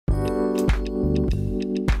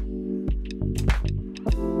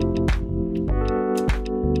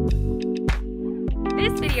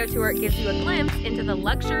video tour gives you a glimpse into the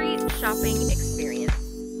luxury shopping experience.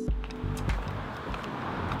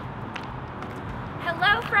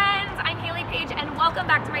 Hello friends, I'm Hayley Paige and welcome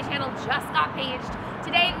back to my channel, Just Got Paged.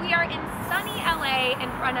 Today we are in sunny LA in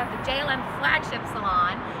front of the JLM Flagship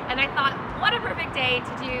salon, and I thought what a perfect day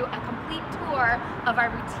to do a complete tour of our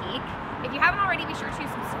boutique. If you haven't already, be sure to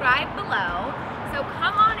subscribe below. So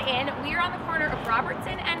come on in. We are on the corner of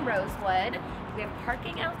Robertson and Rosewood. We have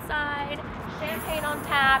parking outside, champagne on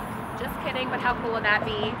tap. Just kidding, but how cool would that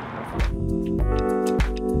be?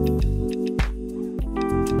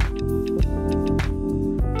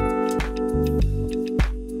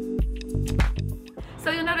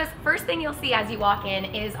 So you'll notice first thing you'll see as you walk in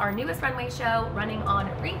is our newest runway show running on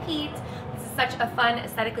repeat. This is such a fun,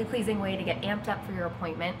 aesthetically pleasing way to get amped up for your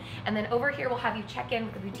appointment. And then over here we'll have you check in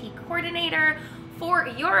with the boutique coordinator for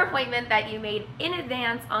your appointment that you made in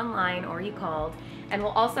advance online or you called. And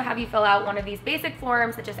we'll also have you fill out one of these basic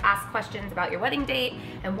forms that just ask questions about your wedding date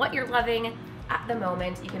and what you're loving at the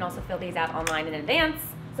moment. You can also fill these out online in advance.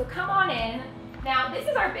 So come on in. Now, this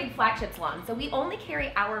is our big flagship salon, so we only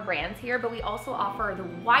carry our brands here, but we also offer the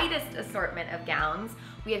widest assortment of gowns.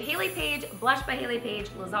 We have Hayley Paige, Blush by Hayley Paige,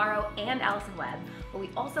 Lazaro, and Allison Webb, but we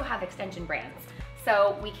also have extension brands.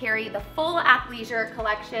 So we carry the full athleisure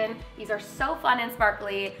collection. These are so fun and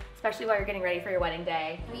sparkly, especially while you're getting ready for your wedding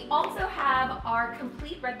day. We also have our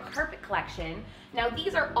complete red carpet collection. Now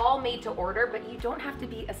these are all made to order, but you don't have to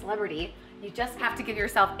be a celebrity. You just have to give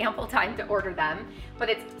yourself ample time to order them. But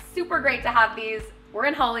it's super great to have these. We're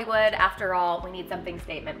in Hollywood, after all. We need something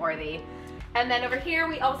statement worthy. And then over here,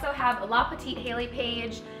 we also have La Petite Hayley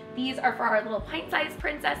Paige. These are for our little pint-sized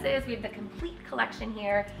princesses. We have the complete collection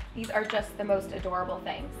here. These are just the most adorable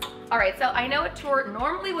things. All right, so I know a tour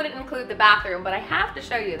normally wouldn't include the bathroom, but I have to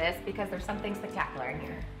show you this because there's something spectacular in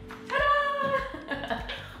here. Ta-da!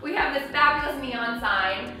 We have this fabulous neon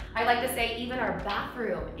sign. I like to say even our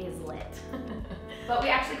bathroom is lit. But we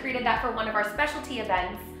actually created that for one of our specialty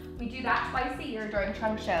events. We do that twice a year during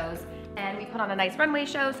trunk shows, and we put on a nice runway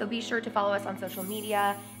show, so be sure to follow us on social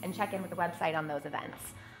media and check in with the website on those events.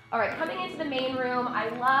 All right, coming into the main room, I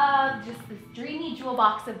love just this dreamy jewel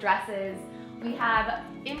box of dresses. We have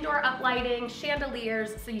indoor uplighting,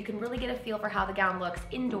 chandeliers, so you can really get a feel for how the gown looks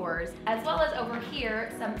indoors, as well as over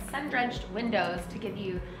here, some sun-drenched windows to give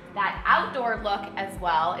you that outdoor look as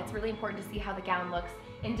well. It's really important to see how the gown looks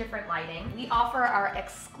in different lighting. We offer our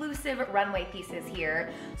exclusive runway pieces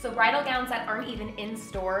here. So bridal gowns that aren't even in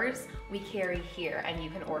stores, we carry here and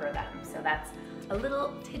you can order them. So that's a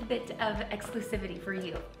little tidbit of exclusivity for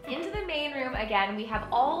you. Into the main room, again, we have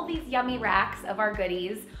all these yummy racks of our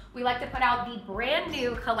goodies. We like to put out the brand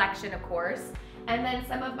new collection, of course, and then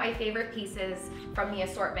some of my favorite pieces from the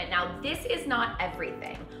assortment. Now, this is not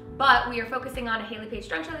everything, but we are focusing on a Hayley Paige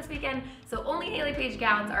trunk show this weekend, so only Hayley Paige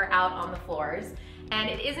gowns are out on the floors. And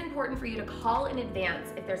it is important for you to call in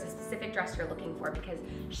advance if there's a specific dress you're looking for, because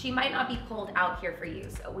she might not be pulled out here for you.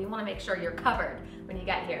 So we want to make sure you're covered when you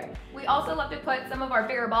get here. We also love to put some of our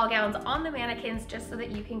bigger ball gowns on the mannequins just so that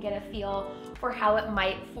you can get a feel for how it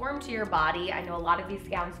might form to your body. I know a lot of these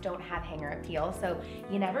gowns don't have hanger appeal, so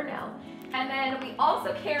you never know. And then we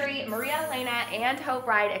also carry Maria Elena and Hope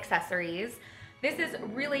Bride accessories. This is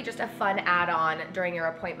really just a fun add-on during your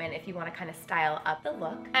appointment if you want to kind of style up the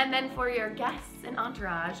look. And then for your guests and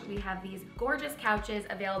entourage, we have these gorgeous couches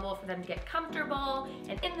available for them to get comfortable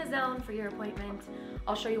and in the zone for your appointment.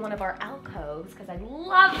 I'll show you one of our alcoves because I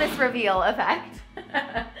love this reveal effect.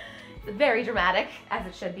 It's very dramatic, as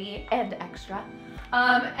it should be, and extra.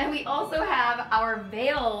 And we also have our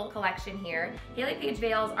veil collection here. Hayley Paige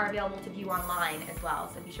veils are available to view online as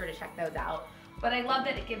well, so be sure to check those out. But I love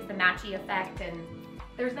that it gives the matchy effect, and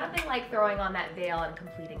there's nothing like throwing on that veil and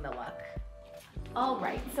completing the look. All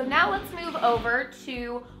right, so now let's move over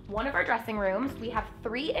to one of our dressing rooms. We have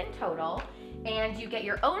 3 in total, and you get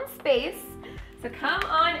your own space. So come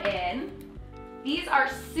on in. These are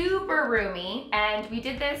super roomy, and we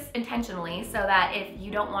did this intentionally so that if you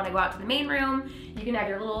don't want to go out to the main room, you can have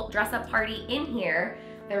your little dress-up party in here.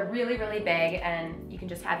 They're really, really big, and you can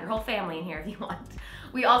just have your whole family in here if you want.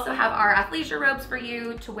 We also have our athleisure robes for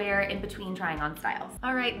you to wear in between trying on styles.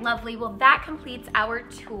 All right, lovely. Well, that completes our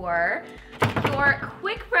tour. Your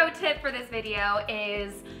quick pro tip for this video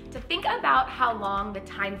is to think about how long the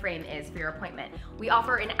time frame is for your appointment. We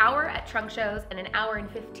offer an hour at trunk shows and an hour and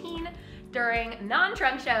 15 during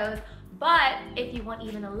non-trunk shows, but if you want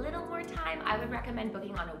even a little more time, I would recommend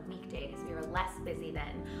booking on a weekday because we are less busy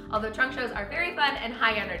then. Although trunk shows are very fun and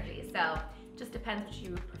high energy, so just depends what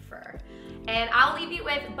you prefer. And I'll leave you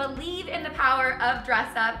with believe in the power of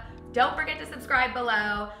dress up. Don't forget to subscribe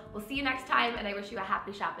below. We'll see you next time, and I wish you a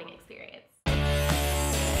happy shopping experience.